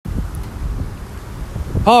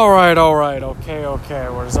Alright, okay.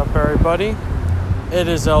 What is up, everybody? It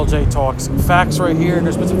is LJ Talks Facts right here.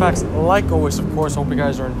 Here's some facts, like always, of course. Hope you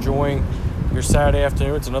guys are enjoying your Saturday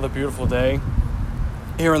afternoon. It's another beautiful day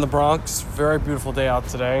here in the Bronx. Very beautiful day out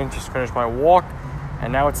today. Just finished my walk,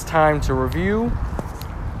 and now it's time to review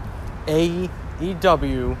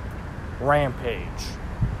AEW Rampage.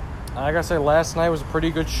 Like I said, last night was a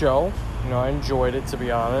pretty good show. I enjoyed it, to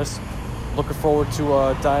be honest. Looking forward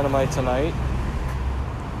to Dynamite tonight.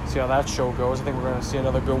 See how that show goes. I think we're going to see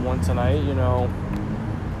another good one tonight.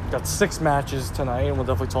 Got 6 matches tonight, and we'll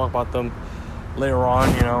definitely talk about them later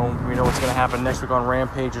on. We know what's going to happen next week on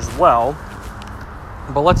Rampage as well.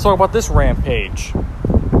 But let's talk about this Rampage.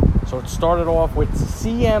 So it started off with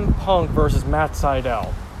CM Punk versus Matt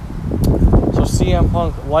Sydal. So CM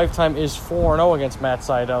Punk lifetime is 4-0 against Matt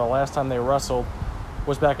Sydal. The last time they wrestled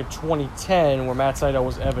was back in 2010, where Matt Sydal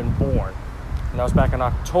was Evan Bourne. And that was back in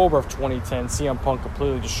October of 2010. CM Punk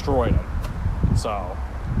completely destroyed him. So,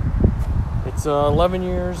 it's 11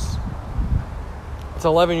 years. It's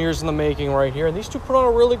 11 years in the making right here. And these two put on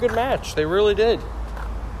a really good match. They really did.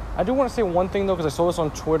 I do want to say one thing, though, because I saw this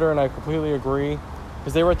on Twitter, and I completely agree.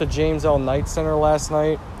 Because they were at the James L. Knight Center last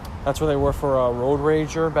night. That's where they were for Road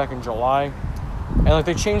Rager back in July. And,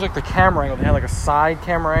 they changed, the camera angle. They had, a side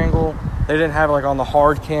camera angle. They didn't have it, on the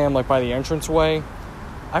hard cam, by the entranceway.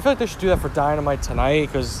 I feel like they should do that for Dynamite tonight,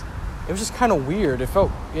 because it was just kind of weird. It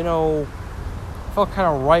felt, kind of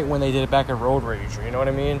right when they did it back at Road Rager, you know what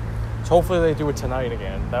I mean? So hopefully they do it tonight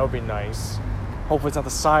again. That would be nice. Hopefully it's not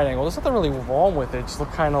the side angle. There's nothing really wrong with it. It just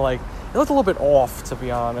looked kind of it looked a little bit off, to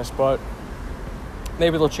be honest, but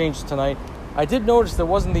maybe they'll change it tonight. I did notice there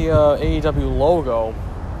wasn't the AEW logo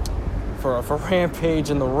for Rampage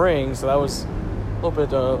in the ring, so that was a little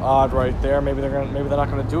bit odd right there. Maybe they're not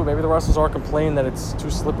gonna do it. Maybe the wrestlers are complaining that it's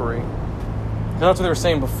too slippery. Because that's what they were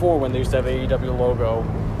saying before, when they used to have the AEW logo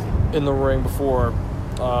in the ring before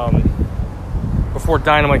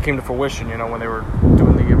Dynamite came to fruition. When they were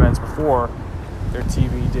doing the events before their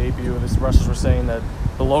TV debut, and the wrestlers were saying that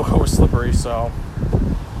the logo was slippery. So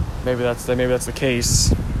maybe that's the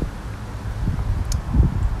case.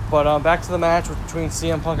 But back to the match between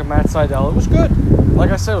CM Punk and Matt Sydal. It was good. Like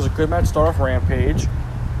I said, it was a good match. Start off Rampage.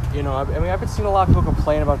 I've been seeing a lot of people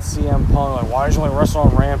complain about CM Punk. Why did you only wrestle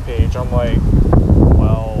on Rampage? I'm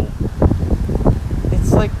well,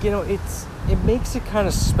 it's it makes it kind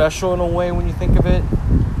of special in a way when you think of it,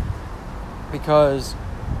 because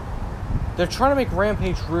they're trying to make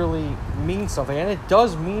Rampage really mean something, and it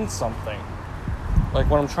does mean something.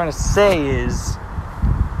 What I'm trying to say is,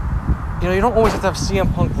 you don't always have to have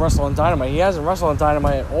CM Punk wrestle on Dynamite. He hasn't wrestled on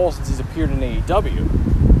Dynamite at all since he's appeared in AEW.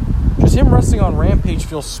 Just him wrestling on Rampage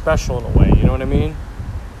feels special in a way, you know what I mean?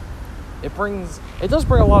 It does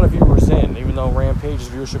bring a lot of viewers in, even though Rampage's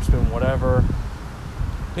viewership's been whatever.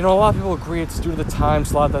 A lot of people agree it's due to the time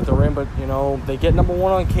slot that they're in, but, they get number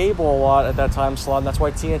 1 on cable a lot at that time slot, and that's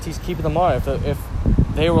why TNT's keeping them on. If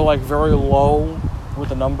they were, very low with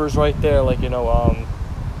the numbers right there, where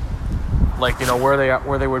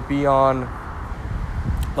they would be on,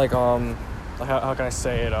 how can I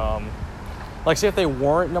say it, say if they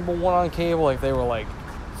weren't number 1 on cable, they were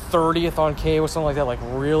 30th on cable, something like that,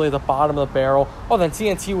 really at the bottom of the barrel, then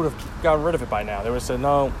TNT would have gotten rid of it by now. They would have said,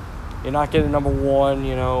 no, you're not getting number 1,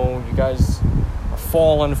 you guys are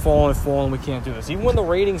falling, we can't do this. Even when the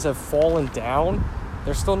ratings have fallen down,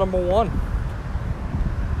 they're still number 1.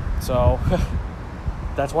 So,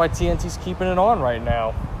 that's why TNT's keeping it on right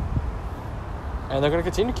now. And they're going to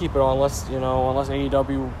continue to keep it on unless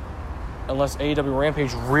AEW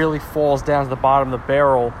Rampage really falls down to the bottom of the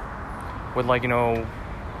barrel with, like I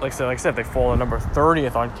said, if they fall at number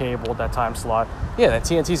 30th on cable at that time slot, then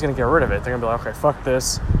TNT's going to get rid of it. They're going to be like, okay, fuck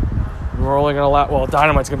this. We're only going to allow,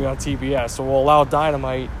 Dynamite's going to be on TBS, so we'll allow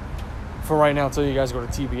Dynamite for right now until you guys go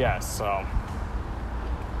to TBS. So,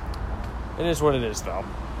 it is what it is, though.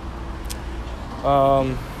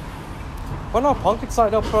 But no, Punk and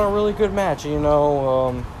Sydal put on a really good match.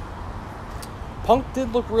 Punk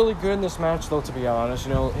did look really good in this match, though, to be honest.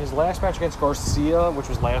 His last match against Garcia, which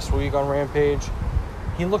was last week on Rampage,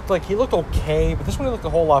 he looked okay, but this one he looked a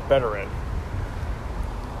whole lot better in.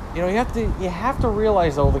 You have to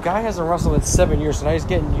realize, though, the guy hasn't wrestled in 7 years, so now he's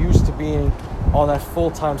getting used to being on that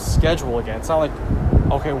full-time schedule again. It's not like,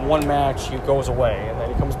 okay, one match, he goes away, and then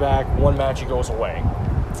he comes back, one match, he goes away.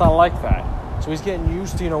 It's not like that. So he's getting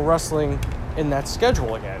used to, wrestling in that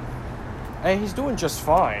schedule again. And he's doing just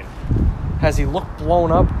fine. Has he looked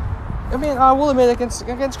blown up? I will admit, against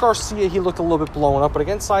Garcia, he looked a little bit blown up, but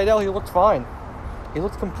against Sydal, he looked fine. He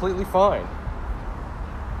looked completely fine.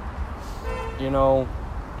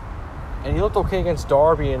 And he looked okay against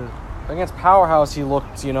Darby, and against Powerhouse, he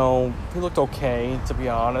looked okay, to be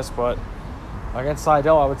honest. But against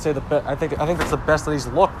Seidel, I would say I think that's the best that he's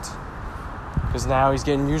looked, because now he's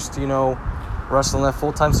getting used to wrestling that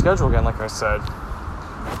full-time schedule again, like I said.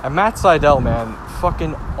 And Matt Seidel, man,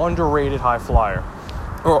 fucking underrated high flyer,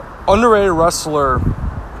 or underrated wrestler,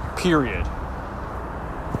 period.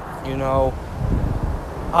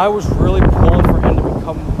 I was really pulling for him to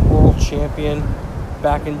become world champion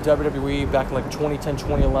back in WWE, back in like 2010,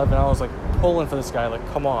 2011. I was like pulling for this guy, like,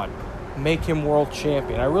 come on, make him world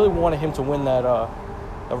champion. I really wanted him to win that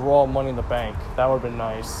Raw Money in the Bank. That would have been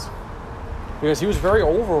nice, because he was very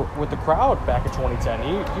over with the crowd back in 2010.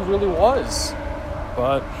 He really was,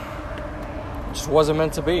 but it just wasn't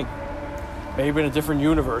meant to be. Maybe in a different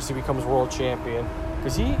universe he becomes world champion,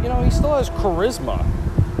 because he still has charisma.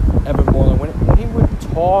 Evan Moreland, when he would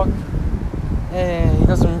talk, he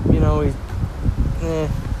doesn't,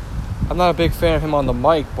 I'm not a big fan of him on the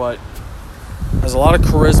mic, but has a lot of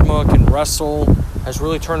charisma, can wrestle, has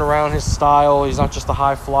really turned around his style. He's not just a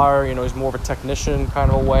high flyer, he's more of a technician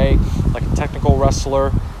kind of a way, like a technical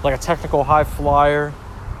wrestler, like a technical high flyer.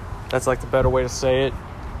 That's like the better way to say it.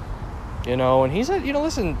 And he's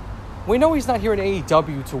listen, we know he's not here in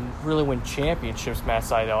AEW to really win championships, Matt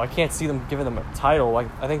Seidel. I can't see them giving him a title. Like,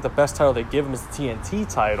 I think the best title they give him is the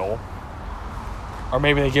TNT title. Or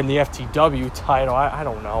maybe they give him the FTW title. I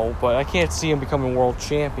don't know. But I can't see him becoming world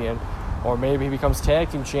champion. Or maybe he becomes tag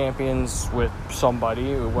team champions with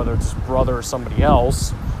somebody, whether it's his brother or somebody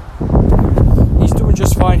else. He's doing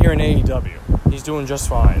just fine here in AEW. He's doing just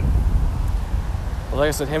fine. But like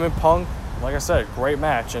I said, him and Punk, like I said, great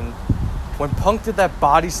match. And when Punk did that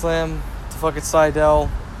body slam to fucking Seidel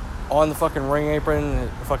on the fucking ring apron,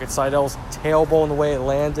 fucking Seidel's tailbone, the way it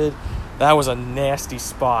landed, that was a nasty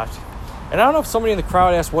spot. And I don't know if somebody in the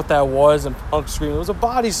crowd asked what that was, and Punk screamed, it was a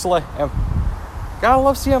body slam. Gotta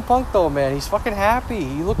love CM Punk though, man. He's fucking happy.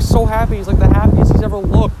 He looks so happy. He's like the happiest he's ever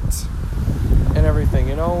looked. And everything,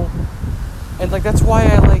 And like, that's why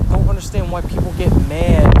I don't understand why people get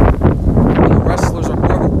mad when the wrestlers or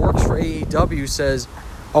whoever works for AEW says,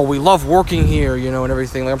 oh, we love working here, and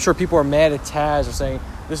everything. Like, I'm sure people are mad at Taz or saying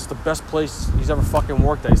this is the best place he's ever fucking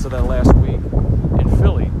worked at. He said that last week in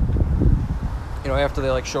Philly. After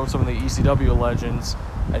they showed some of the ECW legends,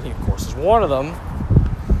 and he of course is one of them.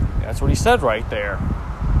 That's what he said right there.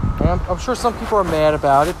 And I'm sure some people are mad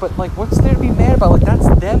about it, but what's there to be mad about? That's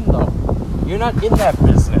them though. You're not in that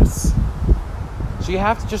business, so you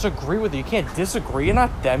have to just agree with it. You can't disagree. You're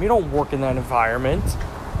not them. You don't work in that environment.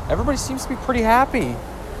 Everybody seems to be pretty happy.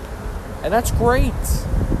 And that's great.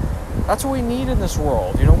 That's what we need in this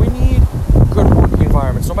world. We need good working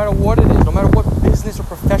environments. No matter what it is, no matter what business or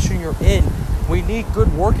profession you're in, we need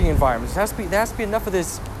good working environments. There has to be enough of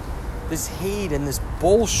this hate and this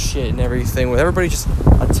bullshit and everything with everybody just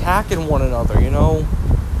attacking one another,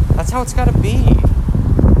 That's how it's got to be.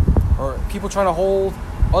 Or people trying to hold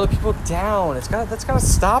other people down. That's got to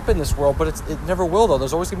stop in this world, but it never will, though.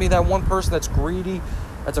 There's always going to be that one person that's greedy.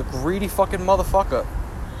 That's a greedy fucking motherfucker.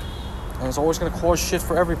 And it's always going to cause shit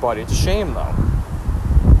for everybody. It's a shame, though.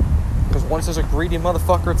 Because once there's a greedy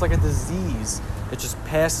motherfucker, it's like a disease. It just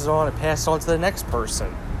passes on. It passes on to the next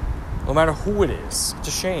person. No matter who it is. It's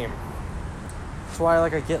a shame. That's why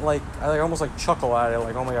I almost chuckle at it.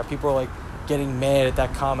 Like, oh my God, people are getting mad at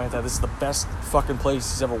that comment that this is the best fucking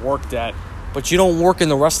place he's ever worked at. But you don't work in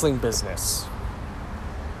the wrestling business.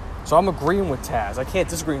 So I'm agreeing with Taz. I can't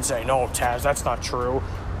disagree and say, no, Taz, that's not true.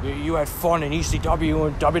 You had fun in ECW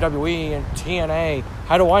and WWE and TNA.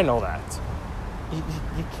 How do I know that?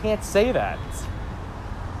 You can't say that.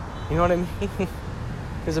 You know what I mean?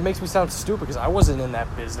 Because it makes me sound stupid, because I wasn't in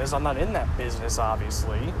that business. I'm not in that business,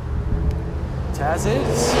 obviously. Taz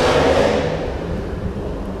is.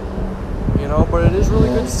 But it is really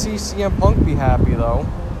good to see CM Punk be happy, though.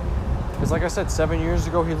 Because like I said, 7 years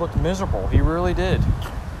ago, he looked miserable. He really did.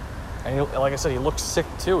 And like I said, he looked sick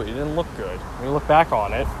too. He didn't look good when you look back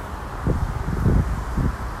on it.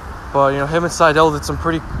 But, him and Seidel did some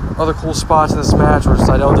pretty other cool spots in this match, where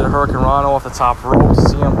Seidel did a Hurricane Rana off the top rope to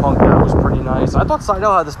CM Punk. That was pretty nice. I thought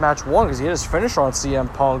Seidel had this match won because he had his finisher on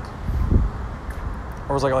CM Punk.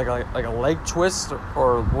 Or was it like a leg twist,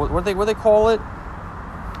 or what they call it?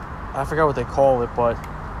 I forgot what they call it, but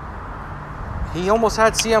he almost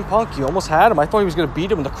had CM Punk. He almost had him. I thought he was going to beat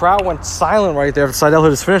him, and the crowd went silent right there. If Seidel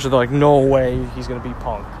hit his finisher, they're like, no way he's going to beat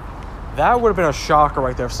Punk. That would have been a shocker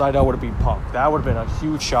right there if Seidel would have beat Punk. That would have been a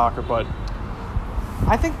huge shocker, but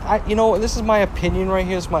I think, this is my opinion right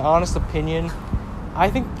here. It's my honest opinion. I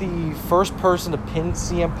think the first person to pin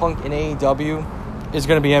CM Punk in AEW is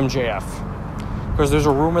going to be MJF. Because there's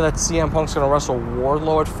a rumor that CM Punk's going to wrestle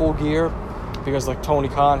Wardlow at Full Gear. because like Tony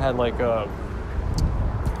Khan had like a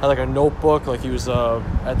notebook, like he was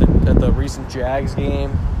at the recent Jags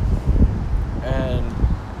game, and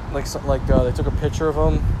they took a picture of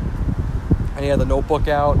him, and he had the notebook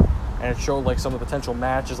out, and it showed like some of the potential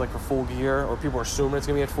matches like for Full Gear, or people are assuming it's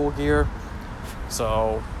gonna be at Full Gear.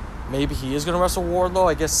 So maybe he is gonna wrestle Wardlow.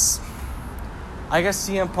 I guess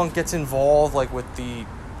CM Punk gets involved like with the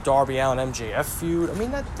Darby Allin MJF feud. I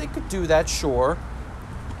mean, that they could do that, sure.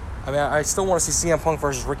 I mean, I still want to see CM Punk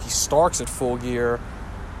versus Ricky Starks at Full Gear.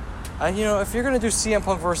 If you're gonna do CM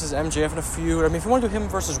Punk versus MJF in a feud, I mean, if you want to do him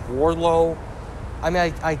versus Wardlow, I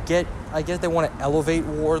mean, I get they want to elevate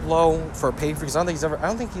Wardlow for a pay-per-view, because I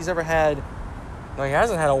don't think he's ever had, he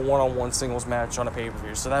hasn't had a one-on-one singles match on a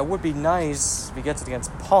pay-per-view, so that would be nice if he gets it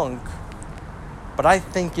against Punk. But I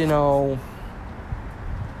think, if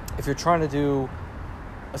you're trying to do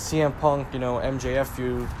a CM Punk, MJF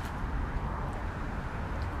feud,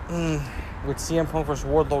 would CM Punk versus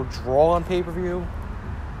Wardlow draw on pay-per-view?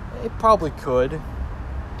 It probably could.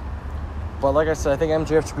 But like I said, I think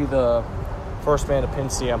MJF should be the first man to pin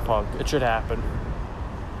CM Punk. It should happen.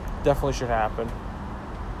 Definitely should happen.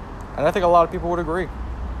 And I think a lot of people would agree.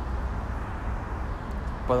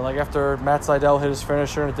 But like after Matt Sydal hit his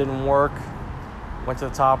finisher and it didn't work, went to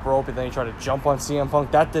the top rope, and then he tried to jump on CM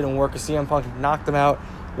Punk. That didn't work because CM Punk knocked him out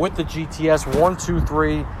with the GTS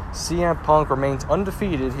 1-2-3. CM Punk remains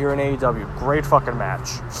undefeated here in AEW. Great fucking match.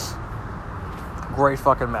 Great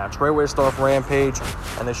fucking match. Great way to start off Rampage,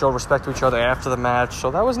 and they showed respect to each other after the match,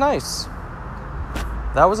 so that was nice.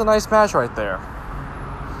 That was a nice match right there.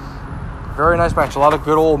 Very nice match. A lot of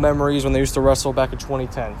good old memories when they used to wrestle back in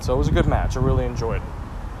 2010. So it was a good match. I really enjoyed it.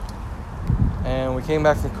 And we came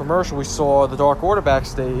back from commercial. We saw the Dark Order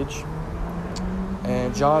backstage,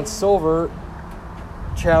 and John Silver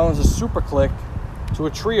challenged the Super Click to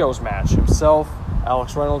a trios match. Himself,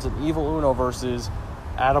 Alex Reynolds, and Evil Uno versus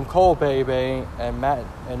Adam Cole, baby, and Matt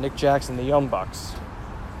and Nick Jackson, the Young Bucks.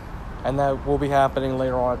 And that will be happening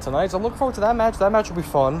later on tonight. So I'm looking forward to that match. That match will be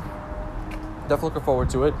fun. Definitely looking forward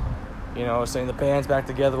to it. Saying the band's back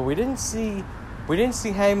together. But we didn't see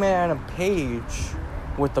Hangman and Page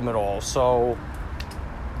with them at all. So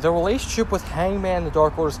the relationship with Hangman and the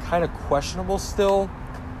Dark Order is kind of questionable still.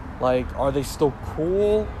 Like, are they still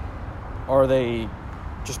cool? Are they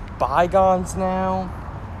just bygones now?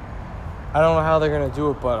 I don't know how they're going to do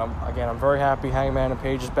it, but I'm very happy Hangman and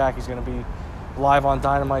Page is back. He's going to be live on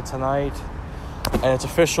Dynamite tonight. And it's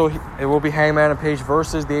official. It will be Hangman and Page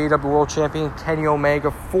versus the AEW World Champion Kenny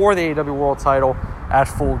Omega for the AEW World title at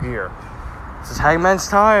Full Gear. This is Hangman's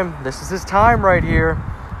time. This is his time right here.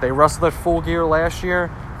 They wrestled at Full Gear last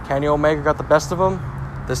year. Kenny Omega got the best of him.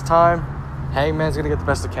 This time, Hangman's going to get the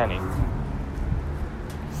best of Kenny.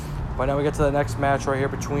 But now we get to the next match right here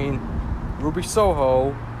between Ruby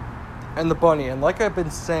Soho and the Bunny. And like I've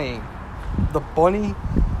been saying, the Bunny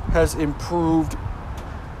has improved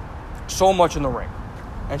so much in the ring.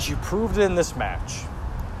 And she proved it in this match.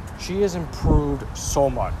 She has improved so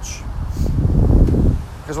much.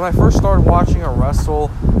 Because when I first started watching her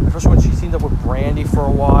wrestle, especially when she teamed up with Brandy for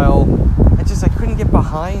a while, I couldn't get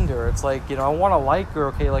behind her. It's like, I want to like her,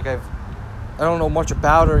 okay, like I don't know much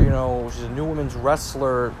about her, she's a new women's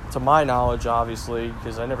wrestler, to my knowledge, obviously,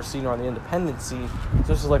 because I never seen her on the independent scene.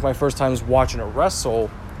 So this is like my first time watching her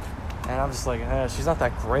wrestle, and I'm just like, she's not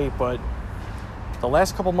that great, but the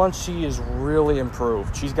last couple months, she has really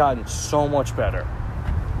improved. She's gotten so much better.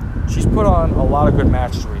 She's put on a lot of good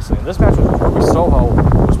matches recently. This match with Ruby Soho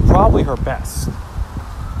was probably her best.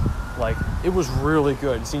 Like, it was really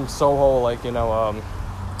good. Seeing Soho,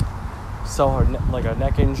 sell her a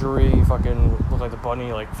neck injury, fucking looked like the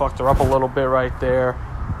Bunny fucked her up a little bit right there.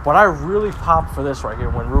 But I really popped for this right here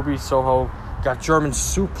when Ruby Soho got German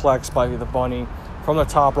suplexed by the Bunny from the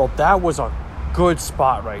top rope. That was a good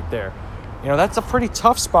spot right there. That's a pretty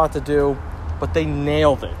tough spot to do, but they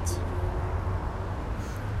nailed it.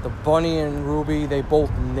 The Bunny and Ruby, they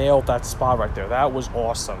both nailed that spot right there. That was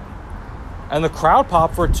awesome. And the crowd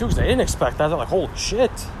popped for it too, because they didn't expect that. They're like, holy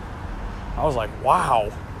shit. I was like, wow.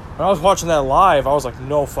 When I was watching that live, I was like,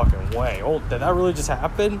 no fucking way. Oh, did that really just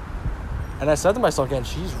happen? And I said to myself again,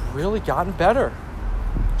 she's really gotten better.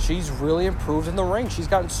 She's really improved in the ring. She's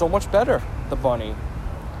gotten so much better, the Bunny.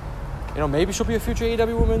 Maybe she'll be a future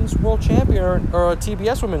AEW Women's World Champion or a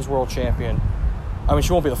TBS Women's World Champion. I mean,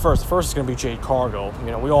 she won't be the first. The first is going to be Jade Cargill.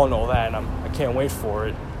 We all know that, and I can't wait for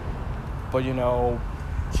it. But,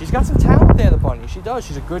 she's got some talent there, the Bunny. She does.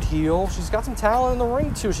 She's a good heel. She's got some talent in the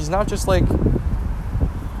ring, too. She's not just like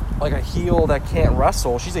a heel that can't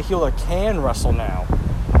wrestle. She's a heel that can wrestle now.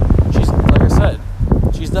 She's, like I said,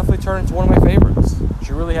 she's definitely turned into one of my favorites.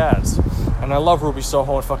 She really has. And I love Ruby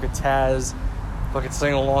Soho and fucking Taz fucking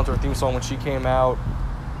singing along to her theme song when she came out.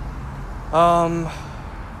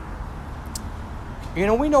 You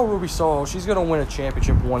know, we know Ruby Soho. She's going to win a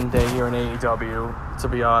championship one day here in AEW, to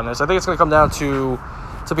be honest. I think it's going to come down to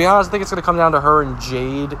her and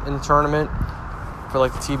Jade in the tournament for,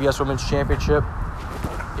 like, the TBS Women's Championship.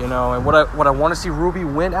 You know, and what I want to see Ruby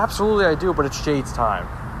win, absolutely I do, but it's Jade's time.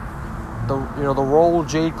 The role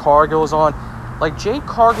Jade Cargill is on, like, Jade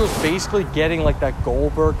Cargill's basically getting, like, that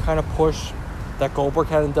Goldberg kind of push that Goldberg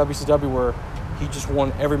had in WCW, where he just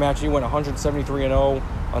won every match. He went 173-0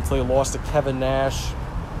 until he lost to Kevin Nash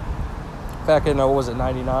back in,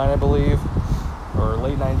 99, I believe, or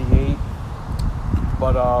late 98.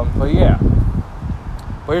 But yeah.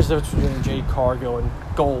 But here's the difference between Jade Cargill and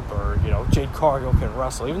Goldberg. You know, Jade Cargill can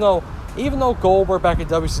wrestle. Even though Goldberg back in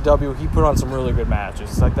WCW, he put on some really good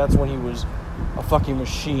matches. It's like, that's when he was a fucking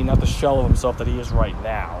machine, not the shell of himself that he is right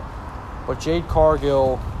now. But Jade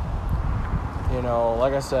Cargill, you know,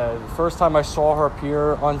 like I said, the first time I saw her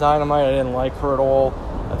appear on Dynamite, I didn't like her at all.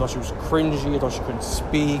 I thought she was cringy. I thought she couldn't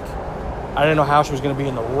speak. I didn't know how she was going to be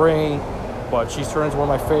in the ring, but she's turned into one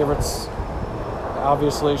of my favorites.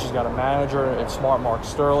 Obviously, she's got a manager and smart Mark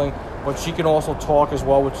Sterling, but she can also talk as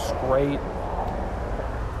well, which is great.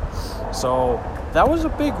 So that was a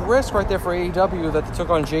big risk right there for AEW that they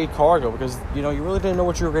took on Jade Cargill, because, you know, you really didn't know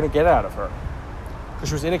what you were going to get out of her, because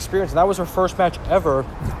she was inexperienced. And that was her first match ever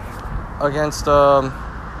against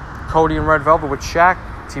Cody and Red Velvet, with Shaq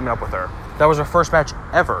teaming up with her. That was her first match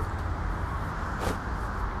ever.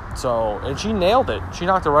 So, and she nailed it. She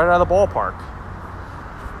knocked it right out of the ballpark.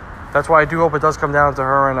 That's why I do hope it does come down to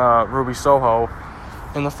her and Ruby Soho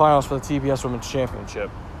in the finals for the TBS Women's Championship.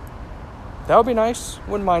 That would be nice.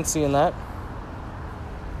 Wouldn't mind seeing that.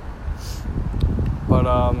 But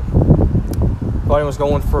Buddy was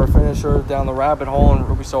going for a finisher down the rabbit hole, and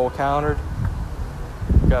Ruby Soho countered.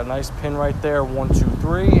 Got a nice pin right there, 1, 2,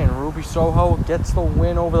 3, and Ruby Soho gets the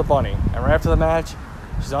win over the Bunny. And right after the match,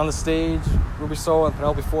 she's on the stage. Ruby Soho and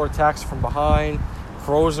Penelope Ford attacks her from behind,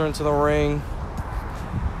 throws her into the ring,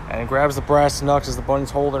 and grabs the brass knucks as the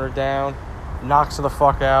Bunny's holding her down, knocks her the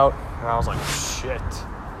fuck out. And I was like, shit.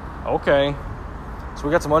 Okay. So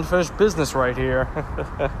we got some unfinished business right here.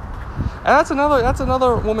 And that's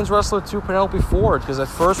another women's wrestler too, Penelope Ford, because at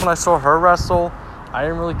first when I saw her wrestle, I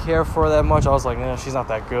didn't really care for her that much. I was like, she's not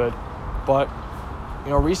that good. But,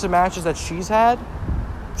 you know, recent matches that she's had,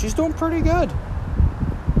 she's doing pretty good.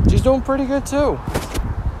 She's doing pretty good too.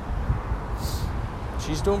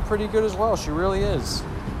 She's doing pretty good as well. She really is.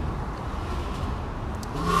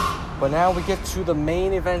 But now we get to the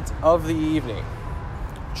main event of the evening.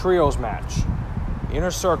 Trios match. Inner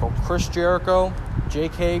Circle, Chris Jericho,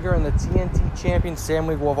 Jake Hager, and the TNT champion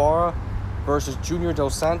Sammy Guevara versus Junior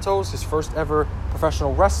Dos Santos, his first ever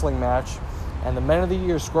professional wrestling match, and the Men of the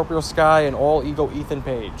Year, Scorpio Sky and All Ego Ethan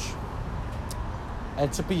Page.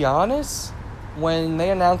 And to be honest, when they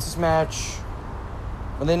announced this match,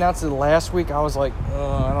 when they announced it last week, I was like,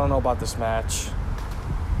 I don't know about this match.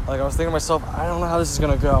 Like, I was thinking to myself, I don't know how this is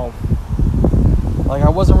going to go. Like, I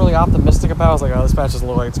wasn't really optimistic about it. I was like, this match doesn't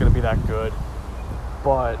look like it's going to be that good.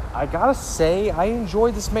 But I gotta say, I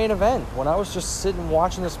enjoyed this main event. When I was just sitting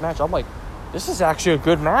watching this match, I'm like, this is actually a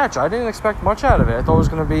good match. I didn't expect much out of it. I thought it was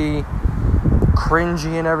going to be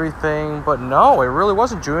cringy and everything. But no, it really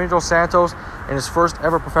wasn't. Junior Dos Santos, in his first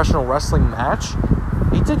ever professional wrestling match,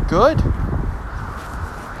 he did good.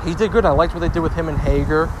 He did good. I liked what they did with him and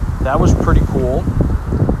Hager. That was pretty cool.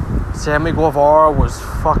 Sammy Guevara was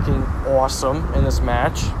fucking awesome in this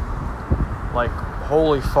match. Like,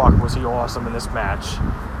 holy fuck, was he awesome in this match.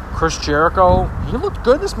 Chris Jericho, he looked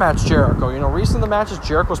good in this match, Jericho. You know, recent of the matches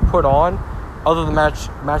Jericho's put on, other than the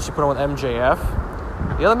match he put on with MJF,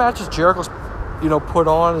 the other matches Jericho's, you know, put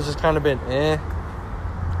on has just kind of been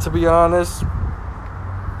to be honest.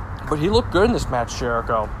 But he looked good in this match,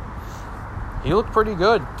 Jericho. He looked pretty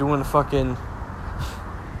good doing the fucking...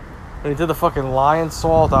 When he did the fucking lion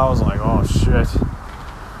salt, I was like, oh shit.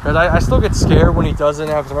 Because I still get scared when he does it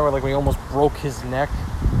now, because I remember like when he almost broke his neck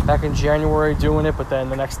back in January doing it, but then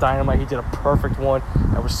the next Dynamite he did a perfect one.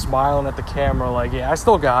 I was smiling at the camera like, yeah, I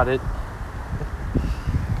still got it.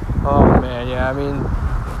 Oh man, yeah, I mean,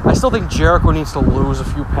 I still think Jericho needs to lose a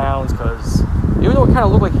few pounds, because even though it kind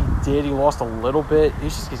of looked like he did, he lost a little bit,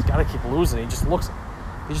 he's got to keep losing. He just looks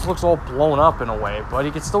all blown up in a way, but he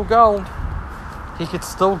could still go. He could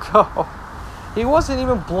still go. He wasn't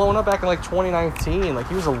even blown up back in like 2019. Like,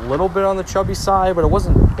 he was a little bit on the chubby side, but it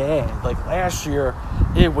wasn't bad. Like last year,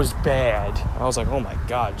 it was bad. I was like, oh my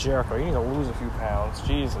God, Jericho, you need to lose a few pounds.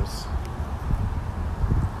 Jesus.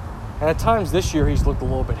 And at times this year, he's looked a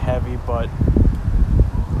little bit heavy, but,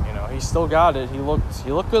 you know, he still got it. He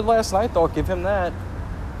looked good last night, though. I'll give him that.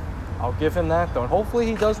 And hopefully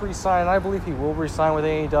he does resign. I believe he will resign with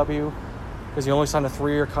AEW because he only signed a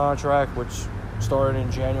 3-year contract, which started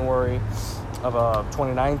in January of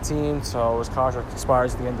 2019. So his contract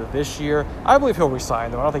expires at the end of this year. I believe he'll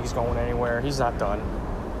resign, though. I don't think he's going anywhere. He's not done.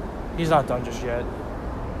 He's not done just yet.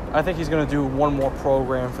 I think he's going to do one more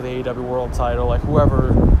program for the AEW World title. Like,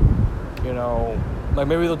 whoever, like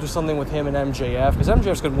maybe they'll do something with him and MJF, because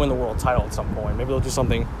MJF's going to win the world title at some point. Maybe they'll do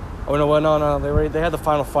something. Oh, no. They had the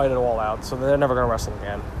final fight at All Out, so they're never going to wrestle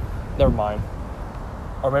again. Never mind.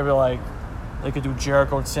 Or maybe, like, they could do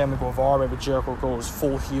Jericho and Sammy Guevara. Maybe Jericho goes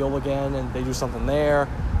full heel again, and they do something there.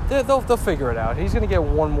 They'll figure it out. He's going to get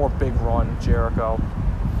one more big run, Jericho.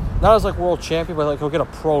 Not as, like, world champion, but, like, he'll get a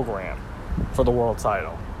program for the world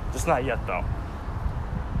title. Just not yet, though.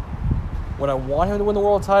 Would I want him to win the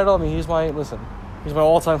world title? I mean, he's my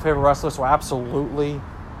all-time favorite wrestler, so absolutely.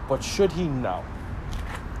 But should he? No.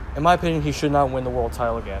 In my opinion, he should not win the world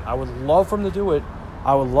title again. I would love for him to do it.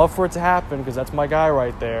 I would love for it to happen because that's my guy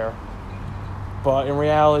right there. But in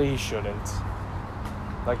reality, he shouldn't.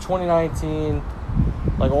 Like 2019,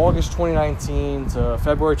 like August 2019 to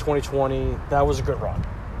February 2020, that was a good run.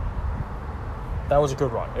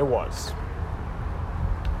 It was.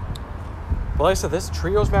 But like I said, this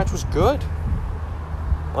trios match was good.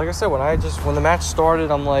 Like I said, when the match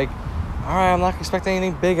started, I'm like, all right, I'm not expecting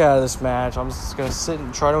anything big out of this match. I'm just going to sit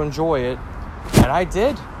and try to enjoy it. And I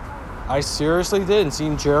did. I seriously did. And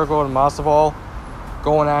seeing Jericho and Masvidal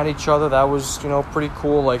going at each other, that was, pretty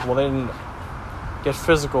cool. Like, well, they didn't get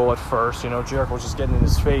physical at first. Jericho was just getting in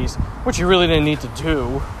his face, which he really didn't need to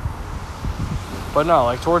do. But no,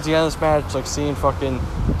 like, towards the end of this match, like, seeing fucking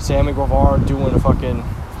Sammy Guevara doing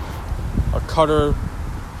a cutter,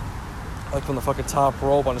 like, from the fucking top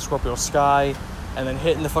rope on the Scorpio Sky, and then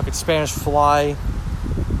hitting the fucking Spanish Fly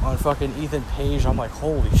on fucking Ethan Page. I'm like,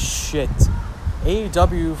 holy shit.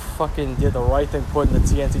 AEW fucking did the right thing putting the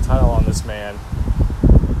TNT title on this man.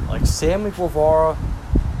 Like, Sammy Guevara,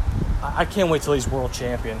 I can't wait till he's world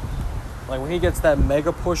champion. Like, when he gets that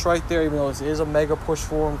mega push right there, even though this is a mega push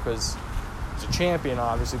for him, because he's a champion,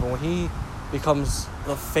 obviously, but when he becomes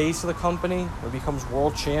the face of the company, when he becomes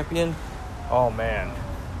world champion, oh, man.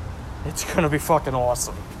 It's going to be fucking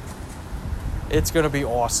awesome. It's going to be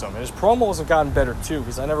awesome. And his promos have gotten better, too,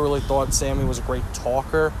 because I never really thought Sammy was a great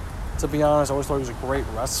talker, to be honest. I always thought he was a great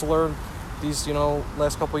wrestler these,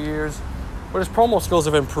 last couple of years. But his promo skills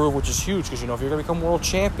have improved, which is huge, because, if you're going to become world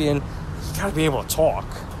champion, you got to be able to talk.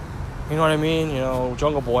 You know what I mean?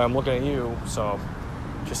 Jungle Boy, I'm looking at you, so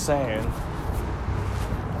just saying.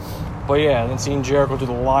 But yeah, and then seeing Jericho do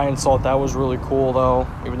the lion salt, that was really cool, though,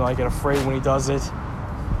 even though I get afraid when he does it.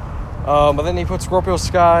 But then he put Scorpio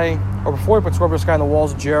Sky, or before he put Scorpio Sky on the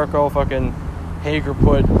walls of Jericho, fucking Hager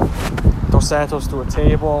put Dos Santos through a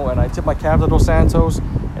table, and I tipped my cap to Dos Santos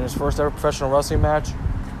in his first ever professional wrestling match.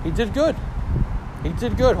 He did good.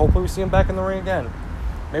 Hopefully we see him back in the ring again.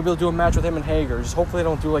 Maybe they'll do a match with him and Hager. Just hopefully they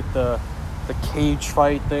don't do like the cage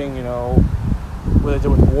fight thing, where they did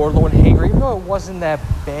with Wardlow and Hager. Even though it wasn't that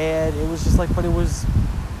bad, it was just like, but it was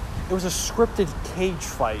a scripted cage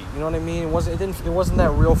fight. You know what I mean? It wasn't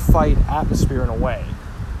that real fight atmosphere in a way.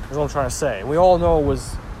 That's what I'm trying to say. We all know it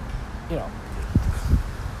was,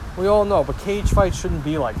 we all know, but cage fights shouldn't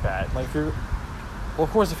be like that. Like, of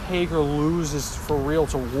course, if Hager loses for real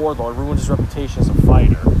to Wardlow, it ruins his reputation as a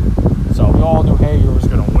fighter. So we all knew Hager was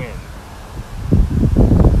going to win.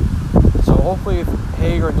 So hopefully if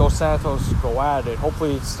Hager and Dos Santos go at it,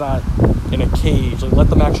 hopefully it's not in a cage. Like, let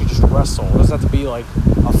them actually just wrestle. It doesn't have to be like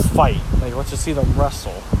a fight. Like, let's just see them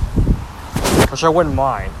wrestle. Which I wouldn't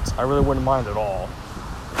mind. I really wouldn't mind at all.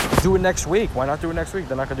 Do it next week. Why not do it next week?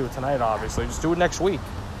 They're not going to do it tonight, obviously. Just do it next week.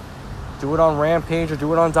 Do it on Rampage or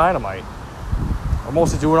do it on Dynamite. Or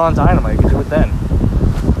mostly do it on Dynamite. You can do it then.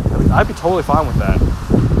 I'd be totally fine with that.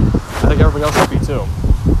 I think everybody else would be too.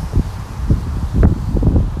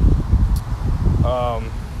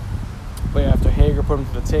 But yeah, after Hager put him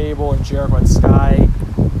to the table and Jericho had Sky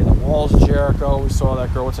in the walls of Jericho, we saw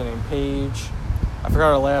that girl, what's her name, Paige. I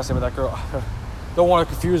forgot her last name, but that girl, don't want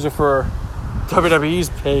to confuse her for WWE's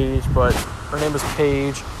Paige, but her name is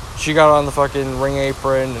Paige. She got on the fucking ring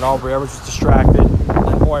apron and Aubrey Edwards was distracted.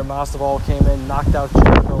 Then boy Masvidal came in, knocked out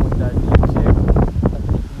Jericho with that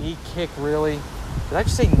knee kick, really? Did I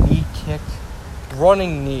just say knee kick?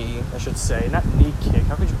 Running knee, I should say, not knee kick.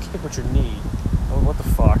 How could you kick with your knee? Oh, what the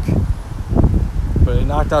fuck? But it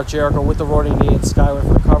knocked out Jericho with the running knee, and Sky went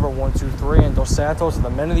for the cover, 1, 2, 3, and Dos Santos and the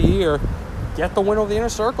Men of the Year get the win over the Inner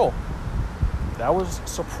Circle. That was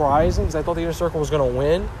surprising, because I thought the Inner Circle was going to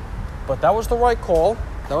win, but that was the right call.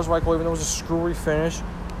 That was the right call, even though it was a screwy finish.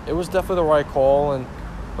 it was definitely the right call, and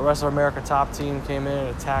the rest of America Top Team came in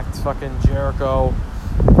and attacked fucking Jericho,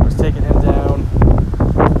 was taking him down.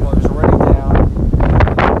 Well, he was already down.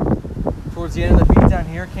 Towards the end of the beatdown,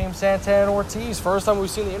 here came Santana and Ortiz. First time we've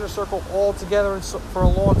seen the Inner Circle all together for a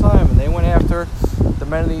long time, and they went after the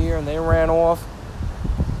Men of the Year, and they ran off.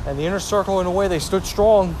 And the Inner Circle, in a way, they stood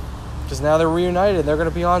strong, because now they're reunited. They're going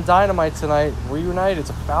to be on Dynamite tonight, reunited. It's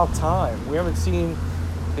about time. We haven't seen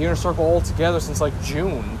the Inner Circle all together since like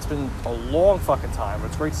June. It's been a long fucking time.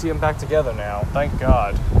 It's great to see them back together now. Thank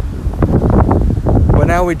God. But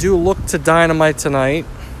now we do look to Dynamite tonight.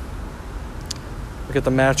 Look at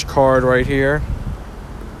the match card right here.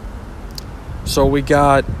 So we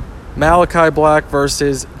got Malachi Black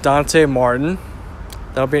versus Dante Martin.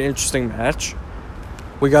 That'll be an interesting match.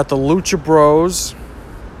 We got the Lucha Bros,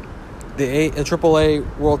 the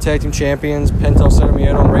AAA World Tag Team Champions, Penta El Zero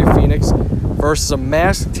Miedo and Rey Fenix, versus a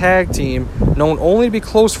masked tag team known only to be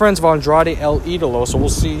close friends of Andrade El Idolo. So we'll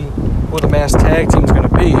see who the masked tag team is going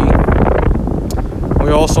to be.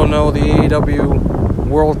 We also know the AEW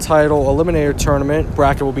World Title Eliminator Tournament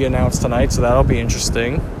bracket will be announced tonight, so that'll be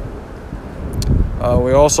interesting.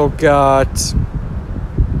 We also got...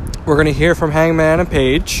 We're going to hear from Hangman and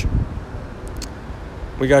Page.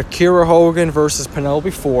 We got Kiera Hogan versus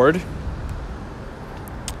Penelope Ford.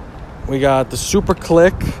 We got the Super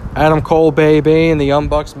Click, Adam Cole, Baby, and the Young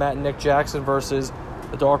Bucks, Matt and Nick Jackson versus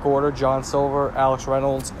the Dark Order, John Silver, Alex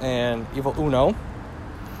Reynolds, and Evil Uno.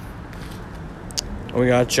 We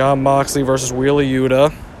got Jon Moxley versus Wheeler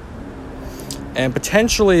Yuta. And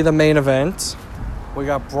potentially the main event, we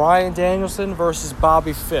got Bryan Danielson versus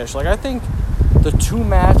Bobby Fish. Like, I think the two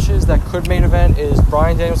matches that could main event is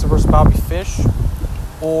Bryan Danielson versus Bobby Fish,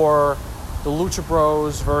 or the Lucha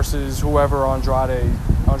Bros versus whoever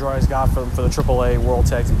Andrade's got for the AAA World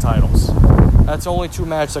Tag Team titles. That's only two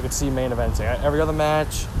matches I could see main eventing. Every other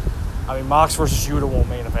match, I mean, Mox versus Yuta won't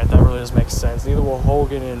main event. That really doesn't make sense. Neither will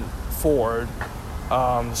Hogan and Ford.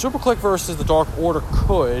 Super Click versus the Dark Order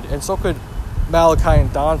could, and so could Malachi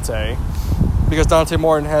and Dante, because Dante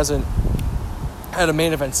Martin hasn't had a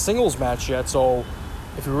main event singles match yet. So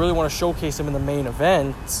if you really want to showcase him in the main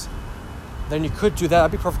event, then you could do that.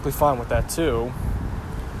 I'd be perfectly fine with that too.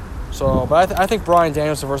 So, but I think Bryan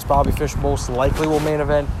Danielson versus Bobby Fish most likely will main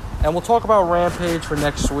event. And we'll talk about Rampage for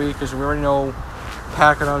next week, because we already know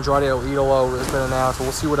Pac and Andrade El Idolo has been announced. But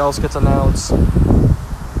we'll see what else gets announced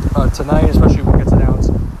tonight, especially what gets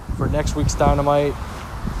announced for next week's Dynamite.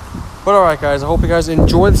 But alright guys, I hope you guys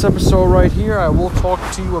enjoyed this episode right here. I will talk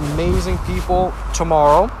to you amazing people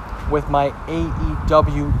tomorrow with my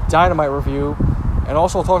AEW Dynamite review. And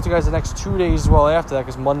also I'll talk to you guys the next 2 days as well after that,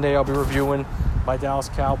 because Monday I'll be reviewing my Dallas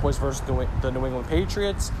Cowboys versus the New England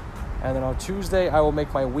Patriots. And then on Tuesday I will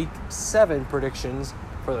make my Week 7 predictions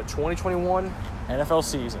for the 2021 NFL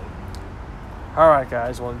season. Alright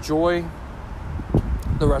guys, well enjoy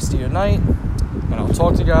the rest of your night. And I'll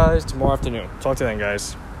talk to you guys tomorrow afternoon. Talk to you then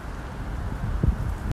guys.